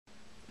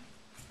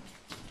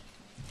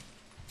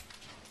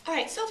All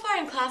right, so far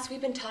in class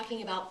we've been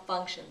talking about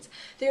functions.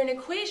 They're an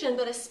equation,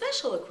 but a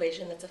special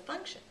equation that's a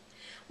function.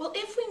 Well,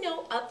 if we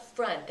know up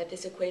front that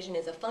this equation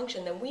is a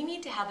function, then we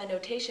need to have a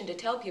notation to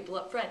tell people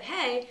up front,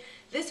 hey,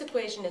 this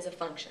equation is a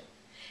function.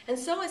 And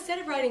so instead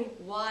of writing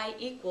y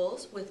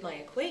equals with my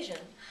equation,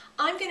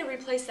 I'm going to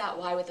replace that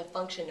y with a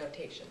function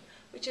notation,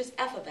 which is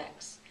f of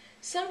x.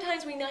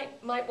 Sometimes we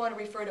might want to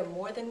refer to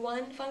more than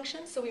one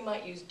function, so we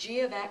might use g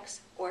of x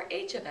or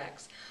h of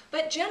x.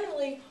 But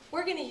generally,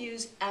 we're going to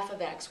use f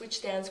of x, which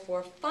stands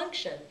for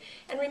function.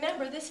 And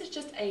remember, this is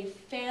just a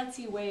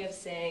fancy way of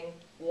saying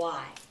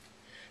y.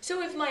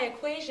 So if my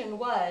equation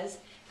was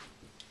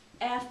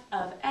f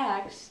of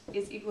x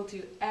is equal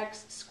to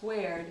x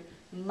squared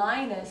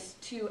minus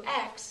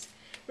 2x,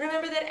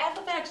 remember that f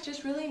of x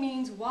just really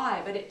means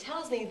y, but it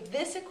tells me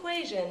this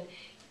equation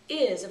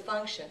is a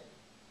function.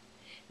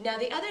 Now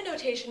the other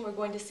notation we're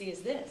going to see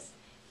is this.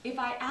 If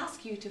I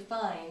ask you to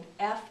find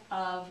f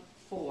of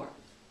 4.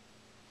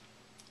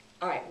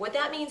 All right, what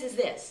that means is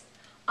this.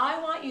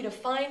 I want you to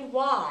find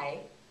y,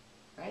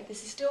 right,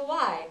 this is still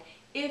y,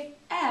 if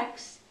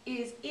x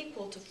is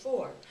equal to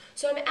 4.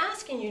 So I'm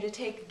asking you to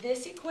take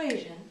this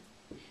equation,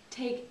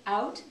 take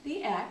out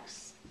the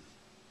x,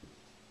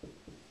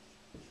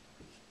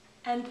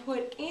 and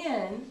put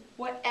in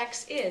what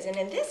x is. And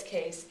in this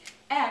case,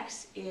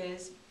 x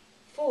is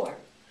 4.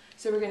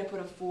 So we're going to put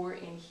a 4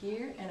 in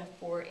here and a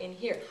 4 in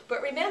here.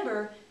 But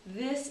remember,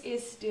 this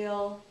is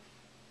still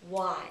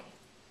y.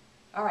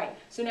 All right,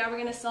 so now we're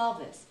going to solve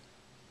this.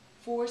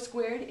 4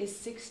 squared is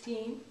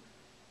 16,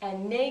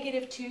 and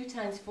negative 2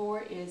 times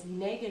 4 is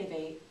negative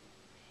 8.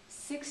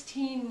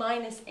 16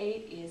 minus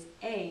 8 is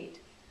 8,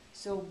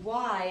 so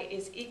y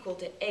is equal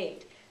to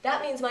 8.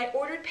 That means my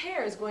ordered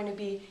pair is going to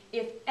be,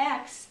 if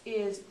x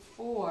is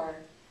 4,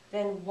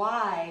 then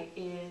y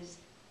is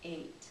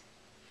 8.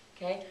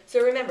 Okay?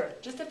 So remember,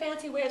 just a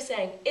fancy way of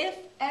saying, if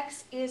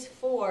x is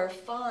 4,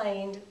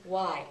 find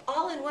y.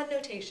 All in one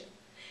notation.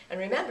 And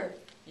remember,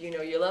 you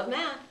know you love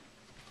math.